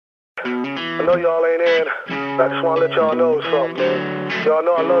I know y'all ain't in. I just wanna let y'all know something, man. Y'all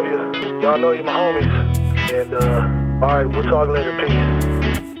know I love you. Y'all know you my homies. And alright, we'll talk later. Peace.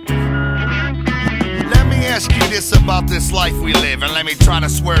 Let me ask you this about this life we live, and let me try to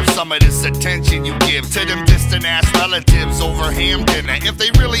swerve some of this attention you give to them distant ass relatives over ham dinner. If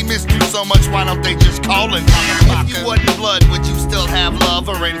they really missed you so much, why don't they just call and if you wasn't blood, would you still have love?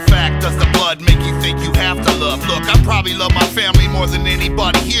 Or in fact, does the blood make you think you have to love? Look, I probably love my family more than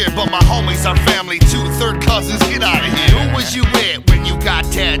anybody here, but my homies are family too. Third cousins, get out of here. Who was you with when you got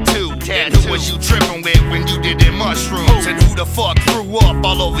tattooed? And who was you tripping with when you did them mushrooms? And who the fuck threw up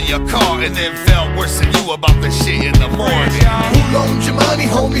all over your car and then felt worse than you about the shit in the morning? Who loaned you money,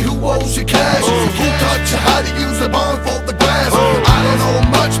 homie? Who owes you cash? Who taught you how to use a barn for the grass? I don't know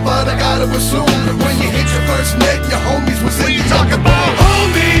much, but I gotta assume that when you hit your first net, your homies was in you. Talking about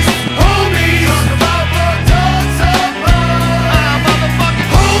homies, homies. Talk about blood, dogs, motherfucking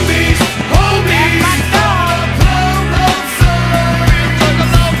homies, homies.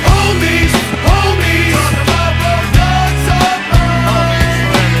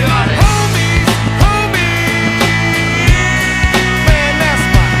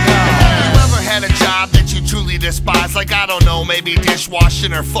 Despise, like I don't know, maybe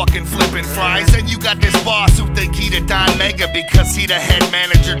dishwashing or fucking flipping fries. And you got this boss who think he the Don Mega because he the head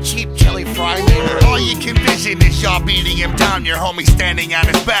manager, cheap Kelly Fry nigga. All you can vision is y'all beating him down, your homie standing on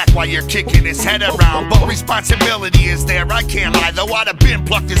his back while you're kicking his head around. But responsibility is there, I can't lie though. I'd have been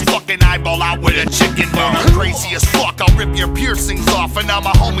plucked his fucking eyeball out with a chicken bone. I'm crazy as fuck, I'll rip your piercings off. And now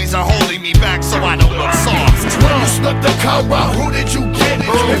my homies are holding me back so I don't look soft. When you snuck the car out, who did you get it?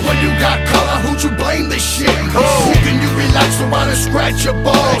 And when you got color, who'd you blame this shit? Who can you relax around and scratch your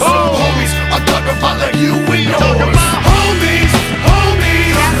balls? Homies, I'm talking about like you and yours. Homies,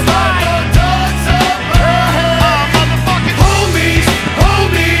 homies. Motherfucking homies,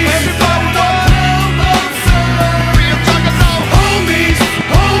 homies. Everybody know. Homies,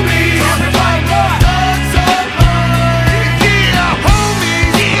 homies. Everybody know. Yeah,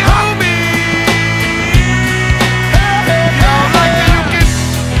 homies, homies. Y'all like that you can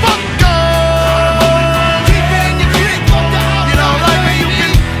fuck up. Keep it in your click. You know, like that you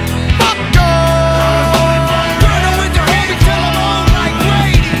can fuck up. Running with your homies till I'm on like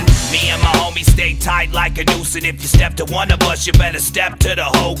Brady. Me and my homies stay tight like a noose, and if you step to one of us, you better step to the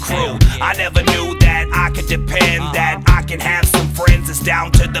whole crew. I never knew that I could depend, that I can have some friends that's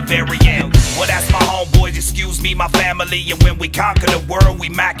down to the very end. Well, that's my homeboys, excuse me, my family. And when we conquer the world, we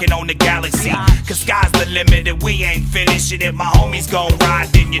macking on the galaxy. Cause sky's the limit and we ain't finishing it. My homies gon'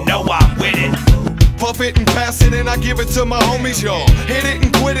 ride, then you know I'm with it. Puff it and pass it and I give it to my homies, y'all. Hit it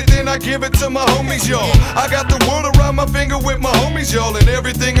and quit it, then I give it to my homies, y'all. I got the world around my finger with my homies, y'all. And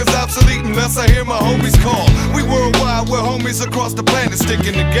everything is obsolete unless I hear my homies call. We worldwide, we're homies across the planet,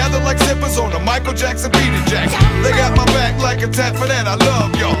 sticking together like zippers on a Michael Jackson beating jacket. They got my back like a tat, for that I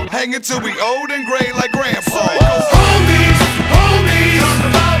love y'all. Hanging till we old and gray like grandpa. Homies, homies.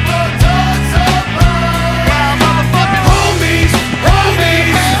 Motherfucking homies,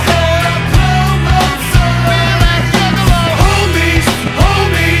 homies.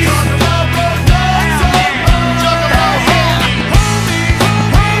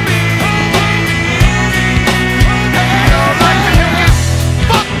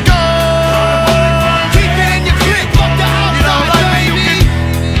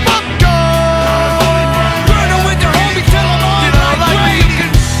 Like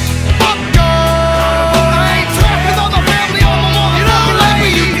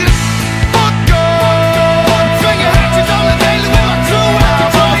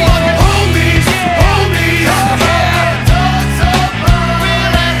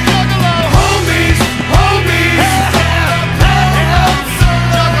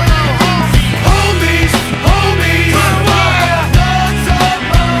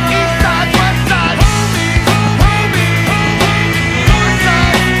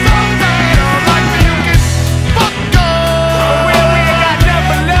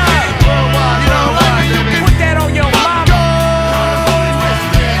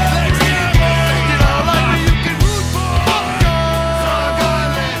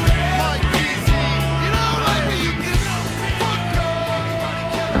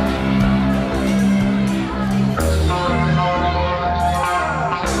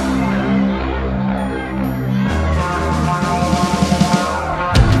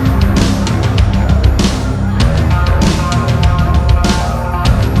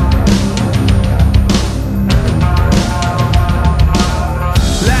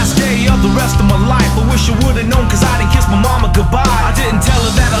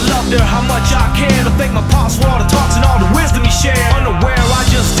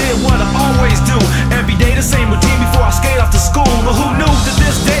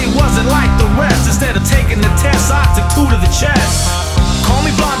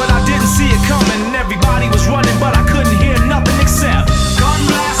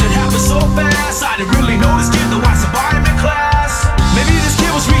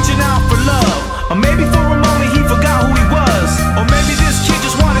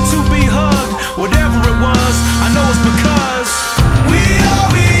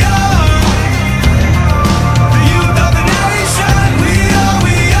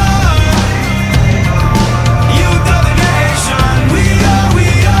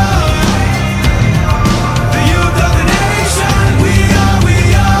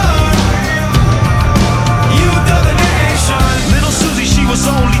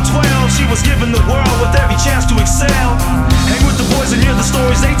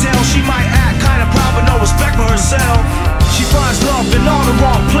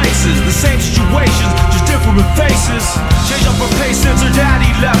cases, the same situations, just different faces. Changed up her pace since her daddy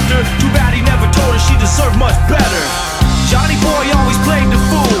left her. Too bad he never told her she deserved much better. Johnny boy always played the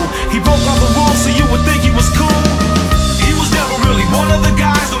fool. He broke all the rules so you would think he was cool. He was never really one